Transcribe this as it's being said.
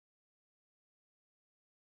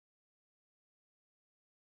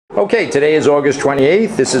Okay, today is August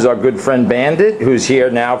 28th. This is our good friend Bandit, who's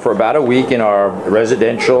here now for about a week in our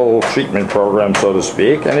residential treatment program, so to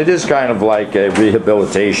speak. And it is kind of like a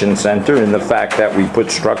rehabilitation center in the fact that we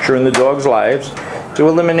put structure in the dog's lives to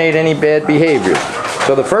eliminate any bad behaviors.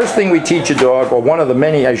 So the first thing we teach a dog, or one of the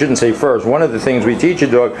many, I shouldn't say first, one of the things we teach a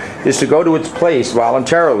dog is to go to its place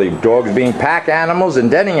voluntarily. Dogs being pack animals and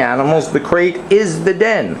denning animals, the crate is the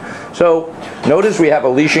den. So notice we have a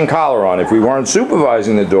leash and collar on. If we weren't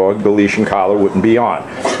supervising the dog, the leash and collar wouldn't be on.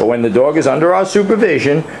 But when the dog is under our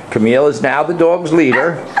supervision, Camille is now the dog's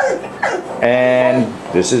leader. And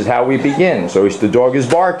this is how we begin. So the dog is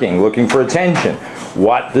barking, looking for attention.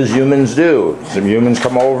 What does humans do? Some humans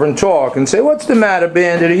come over and talk and say, "What's the matter,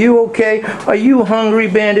 Bandit? Are you okay? Are you hungry,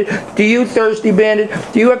 Bandit? Do you thirsty, Bandit?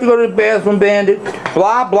 Do you have to go to the bathroom, Bandit?"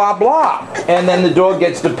 Blah, blah, blah. And then the dog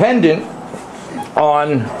gets dependent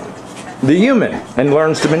on the human and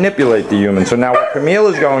learns to manipulate the human. So now what Camille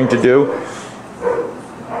is going to do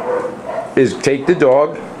is take the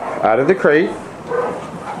dog out of the crate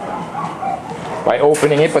by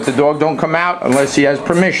opening it, but the dog don't come out unless he has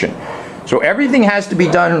permission. So everything has to be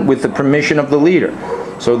done with the permission of the leader.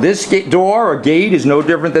 So this door or gate is no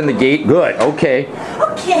different than the gate. Good, okay.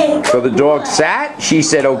 Okay. So the dog sat, she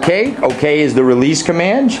said okay. Okay is the release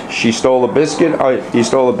command. She stole a biscuit, he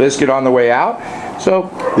stole a biscuit on the way out. So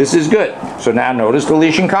this is good. So now notice the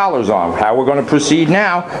leash and collar's on. How we're going to proceed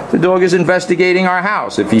now, the dog is investigating our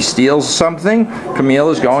house. If he steals something,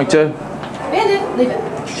 Camille is going to... Bandit, leave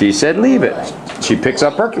it. She said leave it. She picks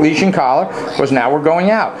up her leash and collar, because now we're going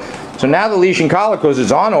out. So now the leash and collar, because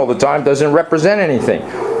it's on all the time, doesn't represent anything.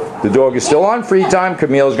 The dog is still on free time.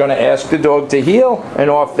 Camille is going to ask the dog to heel, and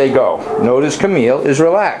off they go. Notice Camille is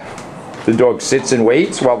relaxed. The dog sits and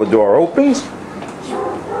waits while the door opens.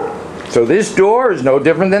 So this door is no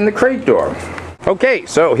different than the crate door. Okay,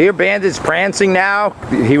 so here Bandit's prancing now.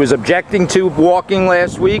 He was objecting to walking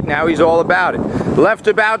last week. Now he's all about it. Left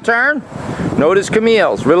about turn. Notice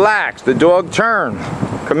Camille's relaxed. The dog turns.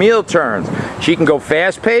 Camille turns. She can go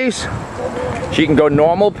fast pace. She can go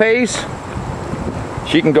normal pace.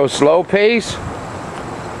 She can go slow pace.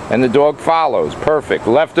 And the dog follows. Perfect.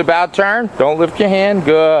 Left about turn. Don't lift your hand.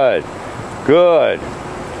 Good. Good.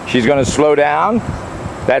 She's going to slow down.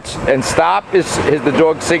 And stop is the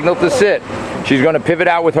dog's signal to sit. She's going to pivot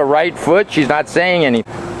out with her right foot. She's not saying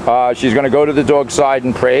anything. She's going to go to the dog's side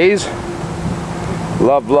and praise.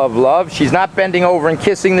 Love, love, love. She's not bending over and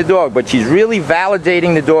kissing the dog, but she's really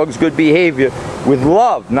validating the dog's good behavior with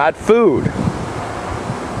love, not food.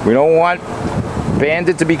 We don't want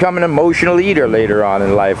Bandit to become an emotional eater later on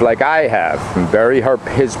in life like I have and bury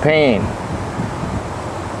his pain.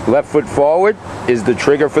 Left foot forward is the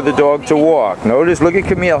trigger for the dog to walk. Notice, look at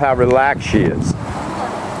Camille, how relaxed she is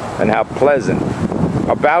and how pleasant.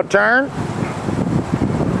 About turn.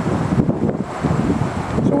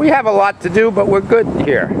 So we have a lot to do, but we're good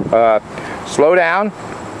here. Slow down.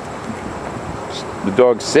 The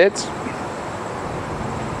dog sits.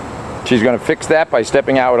 She's going to fix that by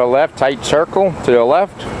stepping out with her left, tight circle to the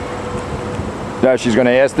left. Now she's going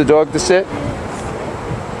to ask the dog to sit.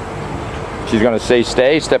 She's going to say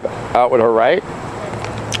stay, step out with her right.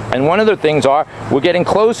 And one of the things are, we're getting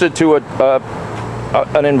closer to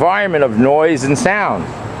an environment of noise and sound.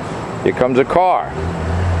 Here comes a car.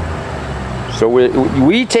 So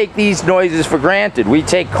we take these noises for granted. We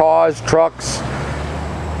take cars, trucks,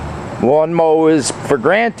 lawn mowers for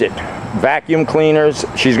granted. Vacuum cleaners.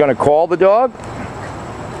 She's going to call the dog.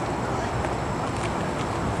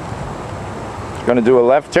 She's going to do a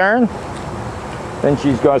left turn. Then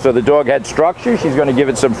she's going, so the dog had structure. She's going to give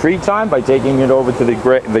it some free time by taking it over to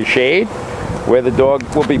the shade, where the dog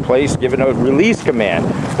will be placed, given a release command,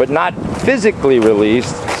 but not physically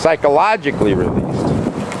released, psychologically released.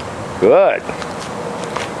 Good.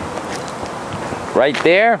 Right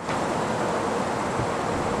there.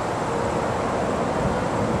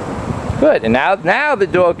 Good. And now the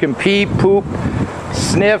dog can pee, poop,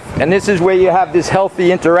 sniff, and this is where you have this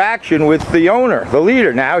healthy interaction with the owner, the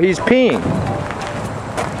leader. Now he's peeing.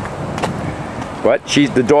 But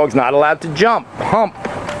the dog's not allowed to jump, hump,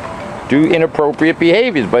 do inappropriate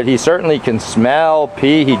behaviors, but he certainly can smell,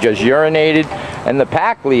 pee. He just urinated. And the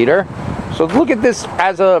pack leader, so look at this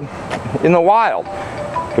in the wild.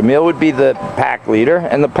 Camille would be the pack leader,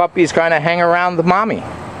 and the puppies kind of hang around the mommy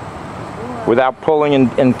without pulling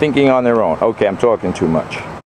and thinking on their own. Okay, I'm talking too much.